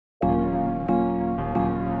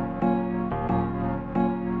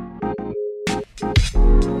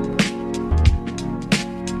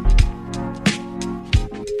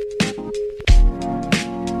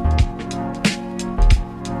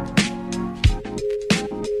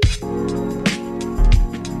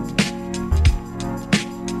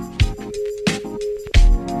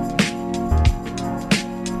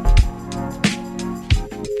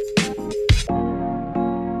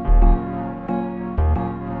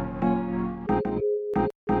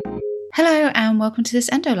Hello and welcome to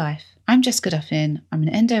this Endo Life. I'm Jessica Duffin. I'm an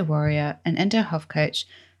endo warrior, an endo health coach,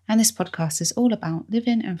 and this podcast is all about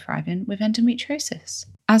living and thriving with endometriosis.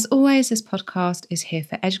 As always, this podcast is here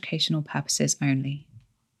for educational purposes only.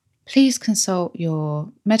 Please consult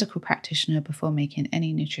your medical practitioner before making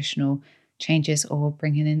any nutritional changes or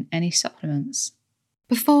bringing in any supplements.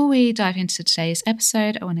 Before we dive into today's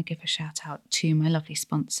episode, I want to give a shout out to my lovely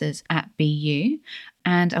sponsors at BU.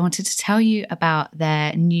 And I wanted to tell you about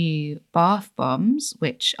their new bath bombs,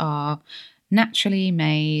 which are naturally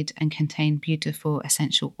made and contain beautiful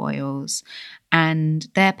essential oils. And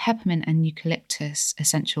their peppermint and eucalyptus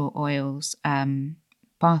essential oils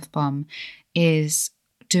bath bomb is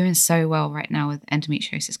doing so well right now with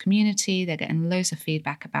endometriosis community. They're getting loads of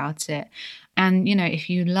feedback about it. And, you know, if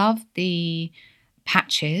you love the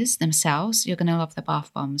patches themselves, you're going to love the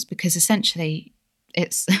bath bombs because essentially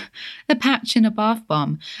it's the patch in a bath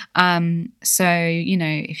bomb. So, you know,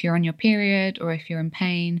 if you're on your period or if you're in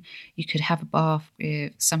pain, you could have a bath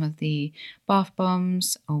with some of the bath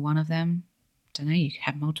bombs or one of them. Don't know, you could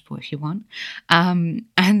have multiple if you want. And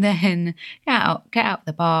then get out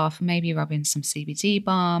the bath, maybe rub in some CBD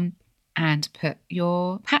balm and put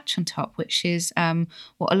your patch on top, which is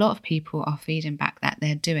what a lot of people are feeding back that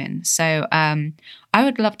they're doing. So I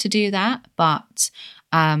would love to do that, but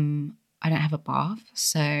I don't have a bath,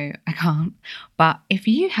 so I can't. But if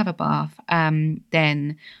you have a bath,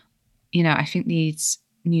 then, you know, I think these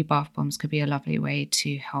new bath bombs could be a lovely way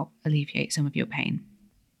to help alleviate some of your pain.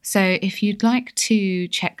 So if you'd like to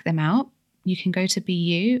check them out, you can go to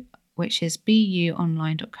BU, which is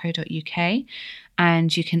buonline.co.uk.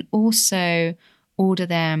 And you can also order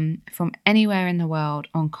them from anywhere in the world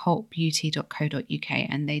on cultbeauty.co.uk,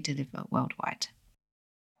 and they deliver worldwide.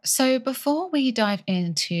 So before we dive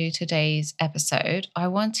into today's episode, I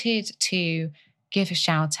wanted to give a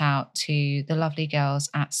shout out to the lovely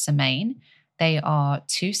girls at Semaine. They are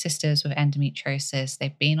two sisters with endometriosis.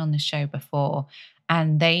 They've been on the show before,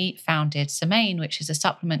 and they founded Semaine, which is a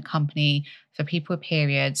supplement company for people with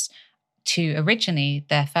periods. Originally,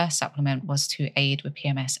 their first supplement was to aid with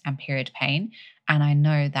PMS and period pain. And I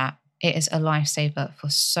know that it is a lifesaver for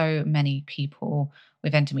so many people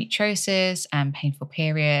with endometriosis and painful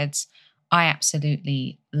periods. I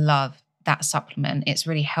absolutely love that supplement. It's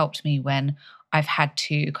really helped me when I've had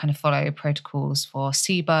to kind of follow protocols for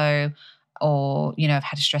SIBO, or, you know, I've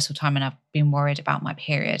had a stressful time and I've been worried about my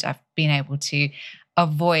period. I've been able to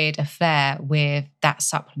avoid a flare with that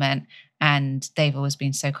supplement. And they've always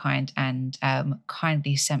been so kind and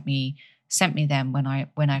kindly sent me them when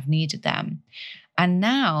I've needed them. And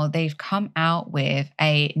now they've come out with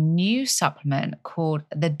a new supplement called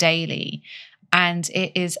the Daily, and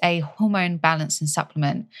it is a hormone balancing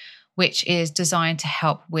supplement which is designed to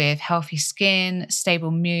help with healthy skin,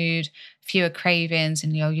 stable mood, fewer cravings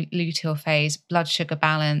in your luteal phase, blood sugar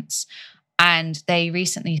balance. And they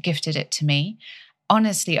recently gifted it to me.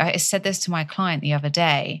 Honestly, I said this to my client the other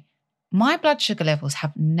day. My blood sugar levels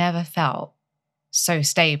have never felt so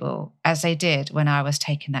stable as they did when I was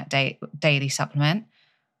taking that daily supplement.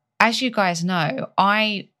 As you guys know,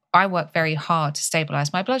 I work very hard to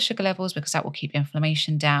stabilize my blood sugar levels because that will keep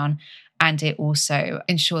inflammation down, and it also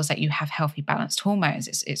ensures that you have healthy, balanced hormones.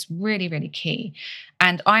 It's really, really key.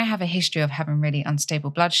 And I have a history of having really unstable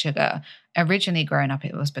blood sugar. Originally growing up,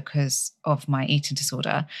 it was because of my eating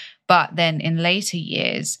disorder. But then in later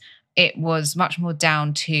years, it was much more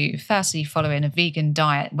down to, firstly, following a vegan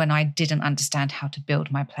diet when I didn't understand how to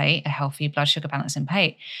build my plate, a healthy blood sugar balancing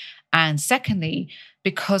plate. And secondly,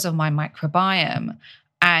 because of my microbiome.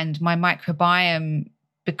 And my microbiome,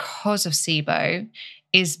 because of SIBO,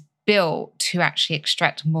 is built to actually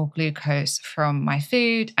extract more glucose from my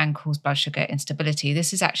food and cause blood sugar instability.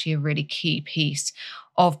 This is actually a really key piece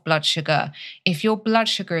of blood sugar. If your blood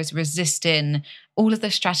sugar is resisting all of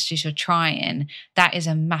the strategies you're trying, that is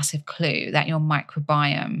a massive clue that your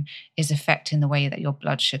microbiome is affecting the way that your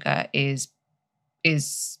blood sugar is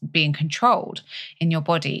being controlled in your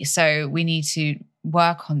body. So we need to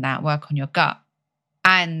work on that, work on your gut.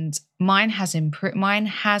 And mine has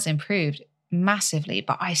improved massively,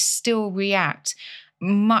 but I still react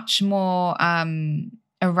much more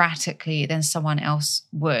erratically than someone else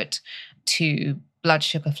would to blood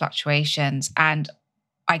sugar fluctuations. And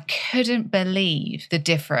I couldn't believe the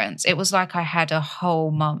difference. It was like I had a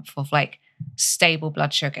whole month of like stable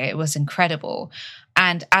blood sugar. It was incredible.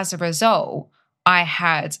 And as a result, I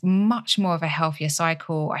had much more of a healthier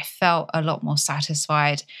cycle. I felt a lot more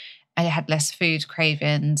satisfied. I had less food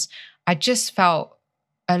cravings. I just felt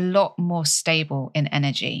a lot more stable in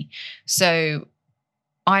energy. So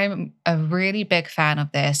I'm a really big fan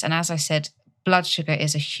of this. And as I said blood sugar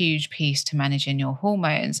is a huge piece to managing your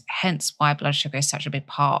hormones, hence why blood sugar is such a big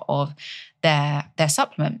part of their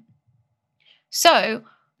supplement. So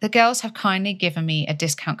the girls have kindly given me a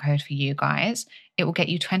discount code for you guys. It will get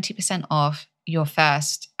you 20% off your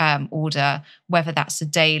first order, whether that's the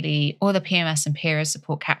daily or the PMS and period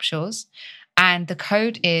support capsules. And the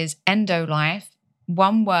code is ENDOLIFE,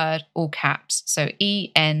 one word, all caps. So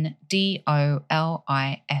ENDOLIFE.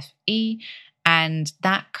 And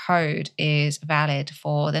that code is valid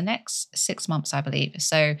for the next 6 months, I believe.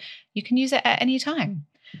 So you can use it at any time.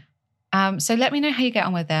 So let me know how you get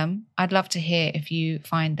on with them. I'd love to hear if you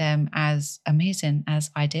find them as amazing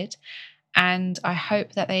as I did. And I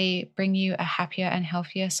hope that they bring you a happier and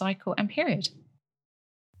healthier cycle and period.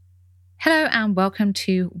 Hello and welcome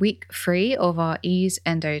to week 3 of our Ease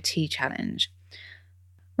Endo Tea Challenge.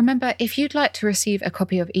 Remember, if you'd like to receive a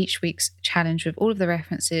copy of each week's challenge with all of the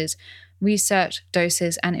references, research,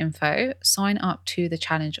 doses, and info, sign up to the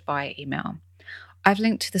challenge via email. I've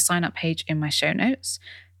linked to the sign up page in my show notes,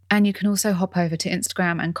 and you can also hop over to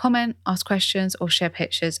Instagram and comment, ask questions, or share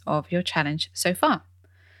pictures of your challenge so far.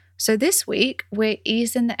 So this week, we're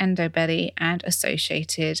easing the endo belly and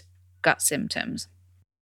associated gut symptoms.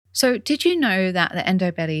 So did you know that the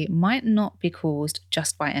endo belly might not be caused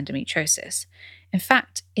just by endometriosis? In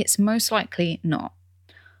fact, it's most likely not.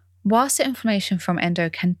 Whilst the inflammation from endo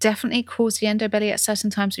can definitely cause the endo belly at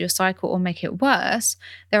certain times of your cycle or make it worse,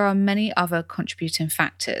 there are many other contributing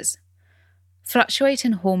factors.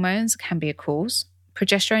 Fluctuating hormones can be a cause.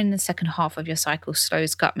 Progesterone in the second half of your cycle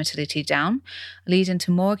slows gut motility down, leading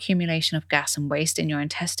to more accumulation of gas and waste in your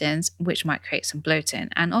intestines, which might create some bloating,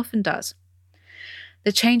 and often does.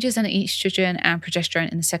 The changes in estrogen and progesterone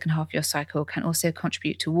in the second half of your cycle can also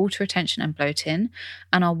contribute to water retention and bloating,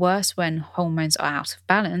 and are worse when hormones are out of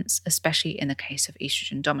balance, especially in the case of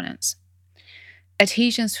estrogen dominance.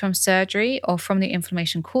 Adhesions from surgery or from the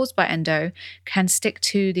inflammation caused by endo can stick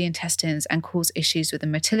to the intestines and cause issues with the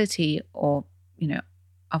motility, or,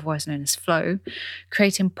 otherwise known as flow,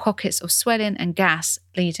 creating pockets of swelling and gas,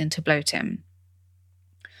 leading to bloating.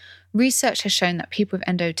 Research has shown that people with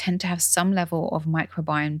endo tend to have some level of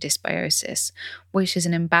microbiome dysbiosis, which is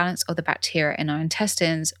an imbalance of the bacteria in our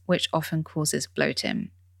intestines, which often causes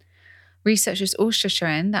bloating. Research has also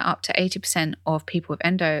shown that up to 80% of people with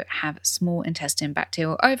endo have small intestine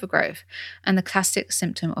bacterial overgrowth, and the classic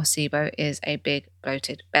symptom of SIBO is a big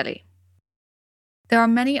bloated belly. There are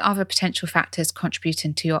many other potential factors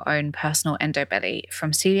contributing to your own personal endo belly,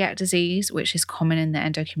 from celiac disease, which is common in the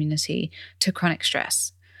endo community, to chronic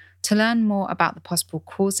stress. To learn more about the possible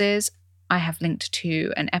causes, I have linked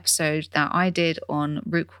to an episode that I did on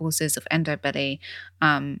root causes of endo belly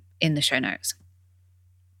in the show notes.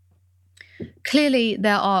 Clearly,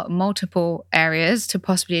 there are multiple areas to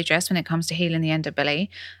possibly address when it comes to healing the endo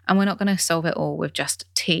belly, and we're not going to solve it all with just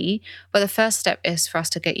tea, but the first step is for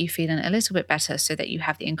us to get you feeling a little bit better so that you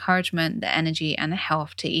have the encouragement, the energy, and the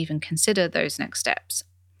health to even consider those next steps.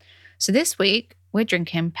 So this week, we're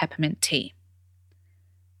drinking peppermint tea.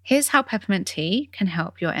 Here's how peppermint tea can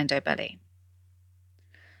help your endo belly.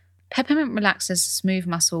 Peppermint relaxes the smooth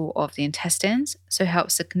muscle of the intestines, so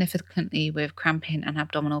helps significantly with cramping and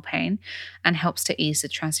abdominal pain, and helps to ease the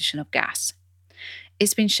transition of gas.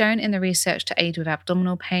 It's been shown in the research to aid with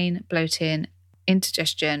abdominal pain, bloating,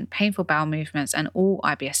 indigestion, painful bowel movements, and all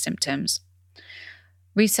IBS symptoms.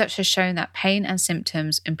 Research has shown that pain and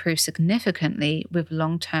symptoms improve significantly with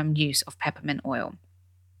long-term use of peppermint oil.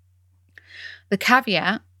 The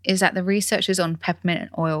caveat is that the research is on peppermint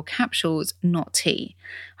oil capsules, not tea.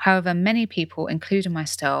 However, many people, including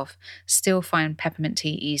myself, still find peppermint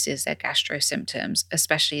tea eases their gastro symptoms,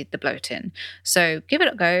 especially the bloating. So give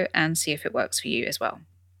it a go and see if it works for you as well.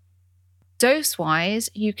 Dose-wise,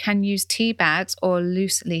 you can use tea bags or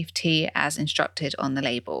loose leaf tea as instructed on the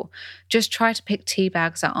label. Just try to pick tea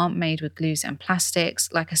bags that aren't made with glues and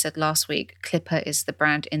plastics. Like I said last week, Clipper is the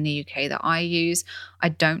brand in the UK that I use. I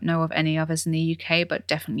don't know of any others in the UK, but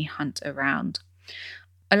definitely hunt around.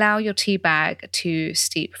 Allow your tea bag to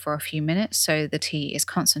steep for a few minutes so the tea is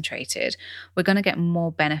concentrated. We're going to get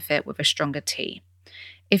more benefit with a stronger tea.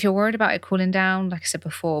 If you're worried about it cooling down, like I said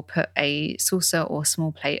before, put a saucer or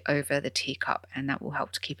small plate over the teacup, and that will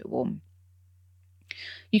help to keep it warm.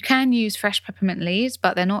 You can use fresh peppermint leaves,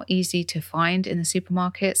 but they're not easy to find in the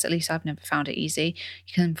supermarkets. At least I've never found it easy.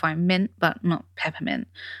 You can find mint, but not peppermint.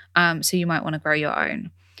 So you might want to grow your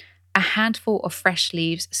own. A handful of fresh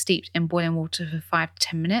leaves steeped in boiling water for 5 to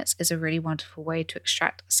 10 minutes is a really wonderful way to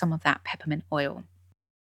extract some of that peppermint oil.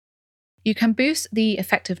 You can boost the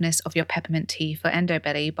effectiveness of your peppermint tea for endo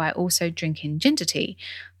belly by also drinking ginger tea,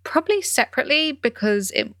 probably separately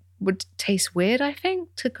because it would taste weird, I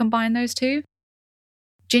think, to combine those two.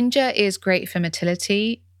 Ginger is great for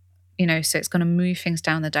motility, so it's going to move things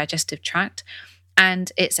down the digestive tract. And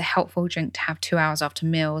it's a helpful drink to have 2 hours after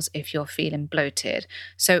meals if you're feeling bloated.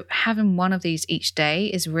 So having one of these each day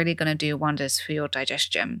is really going to do wonders for your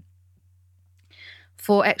digestion.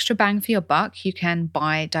 For extra bang for your buck, you can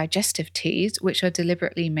buy digestive teas, which are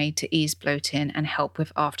deliberately made to ease bloating and help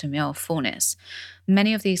with after meal fullness.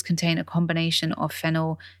 Many of these contain a combination of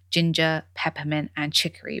fennel, ginger, peppermint, and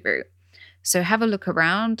chicory root. So have a look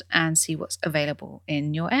around and see what's available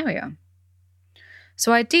in your area.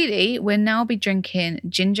 So ideally, we'll now be drinking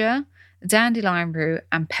ginger, dandelion root,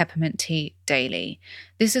 and peppermint tea daily.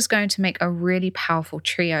 This is going to make a really powerful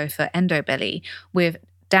trio for endobelly, with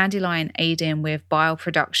dandelion aiding with bile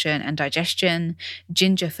production and digestion,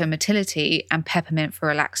 ginger for motility, and peppermint for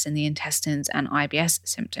relaxing the intestines and IBS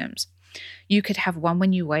symptoms. You could have one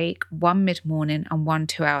when you wake, one mid-morning, and one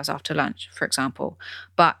 2 hours after lunch, for example.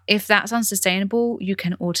 But if that's unsustainable, you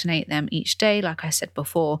can alternate them each day, like I said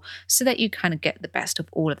before, so that you kind of get the best of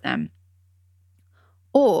all of them.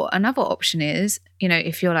 Or another option is,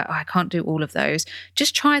 if you're like, I can't do all of those,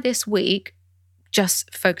 just try this week,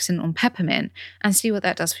 just focusing on peppermint and see what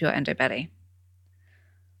that does for your endobelly.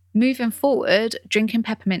 Moving forward, drinking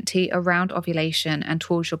peppermint tea around ovulation and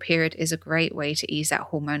towards your period is a great way to ease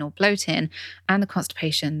that hormonal bloating and the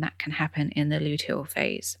constipation that can happen in the luteal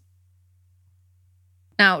phase.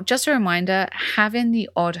 Now, just a reminder, having the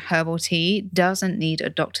odd herbal tea doesn't need a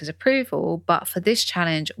doctor's approval, but for this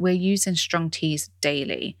challenge, we're using strong teas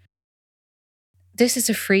daily. This is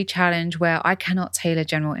a free challenge where I cannot tailor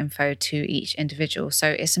general info to each individual, so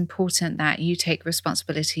it's important that you take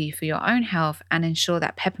responsibility for your own health and ensure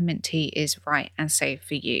that peppermint tea is right and safe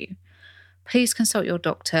for you. Please consult your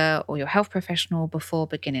doctor or your health professional before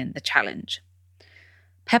beginning the challenge.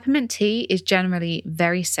 Peppermint tea is generally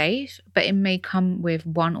very safe, but it may come with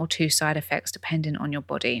 1 or 2 side effects depending on your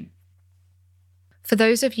body. For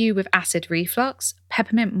those of you with acid reflux,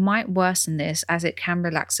 peppermint might worsen this as it can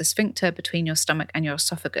relax the sphincter between your stomach and your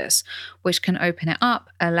esophagus, which can open it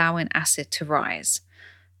up, allowing acid to rise.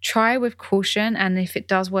 Try with caution, and if it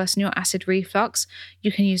does worsen your acid reflux,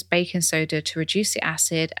 you can use baking soda to reduce the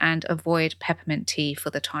acid and avoid peppermint tea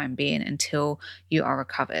for the time being until you are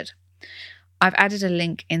recovered. I've added a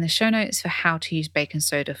link in the show notes for how to use baking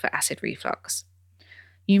soda for acid reflux.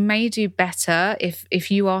 You may do better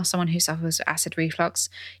if you are someone who suffers with acid reflux,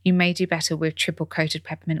 you may do better with triple coated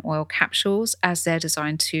peppermint oil capsules, as they're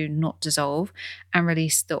designed to not dissolve and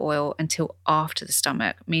release the oil until after the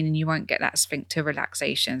stomach, meaning you won't get that sphincter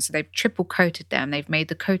relaxation. So they've triple coated them. They've made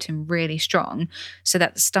the coating really strong so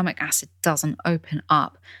that the stomach acid doesn't open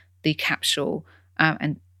up the capsule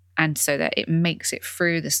and so that it makes it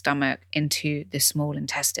through the stomach into the small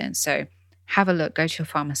intestine. So have a look, go to your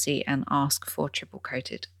pharmacy and ask for triple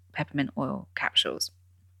coated peppermint oil capsules.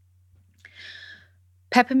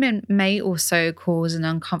 Peppermint may also cause an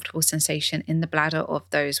uncomfortable sensation in the bladder of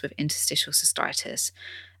those with interstitial cystitis.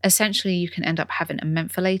 Essentially, you can end up having a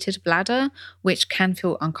mentholated bladder, which can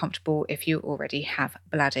feel uncomfortable if you already have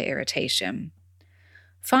bladder irritation.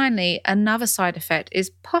 Finally, another side effect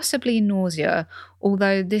is possibly nausea,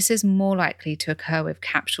 although this is more likely to occur with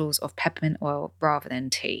capsules of peppermint oil rather than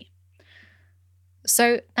tea.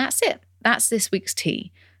 So that's it. That's this week's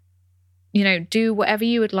tea. Do whatever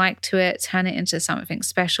you would like to it. Turn it into something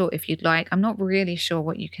special if you'd like. I'm not really sure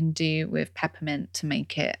what you can do with peppermint to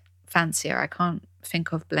make it fancier. I can't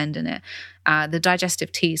think of blending it. The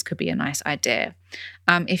digestive teas could be a nice idea.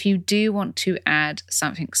 If you do want to add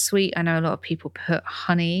something sweet, I know a lot of people put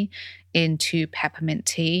honey into peppermint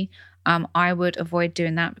tea. I would avoid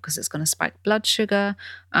doing that because it's going to spike blood sugar.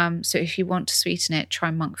 So if you want to sweeten it, try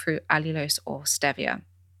monk fruit, allulose, or stevia.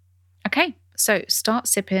 Okay, so start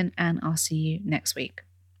sipping and I'll see you next week.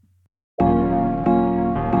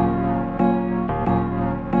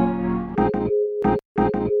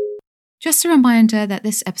 Just a reminder that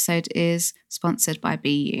this episode is sponsored by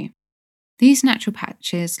BU. These natural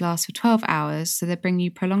patches last for 12 hours, so they bring you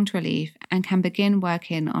prolonged relief and can begin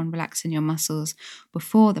working on relaxing your muscles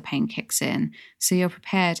before the pain kicks in, so you're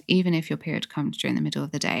prepared even if your period comes during the middle of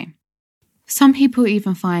the day. Some people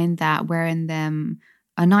even find that wearing them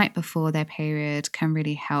a night before their period can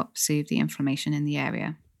really help soothe the inflammation in the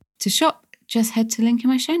area. To shop, just head to the link in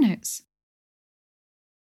my show notes.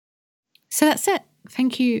 So that's it.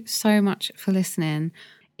 Thank you so much for listening.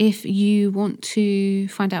 If you want to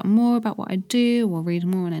find out more about what I do or read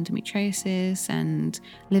more on endometriosis and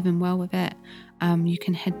living well with it, you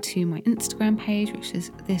can head to my Instagram page, which is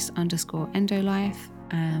this_endolife.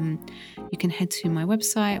 You can head to my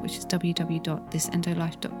website, which is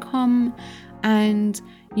www.thisendolife.com. And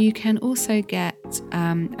you can also get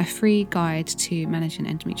a free guide to managing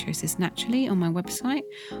endometriosis naturally on my website.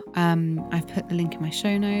 I've put the link in my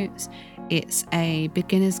show notes. It's a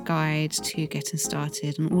beginner's guide to getting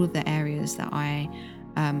started on all of the areas that I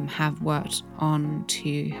have worked on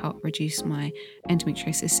to help reduce my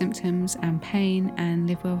endometriosis symptoms and pain and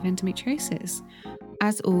live well with endometriosis.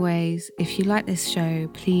 As always, if you like this show,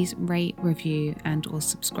 please rate, review, and or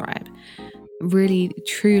subscribe. Really,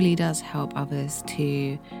 truly does help others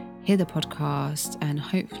to hear the podcast and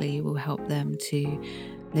hopefully will help them to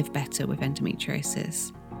live better with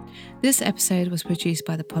endometriosis. This episode was produced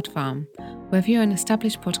by The Pod Farm. Whether you're an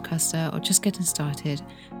established podcaster or just getting started,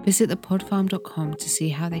 visit thepodfarm.com to see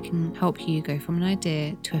how they can help you go from an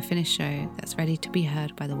idea to a finished show that's ready to be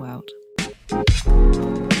heard by the world.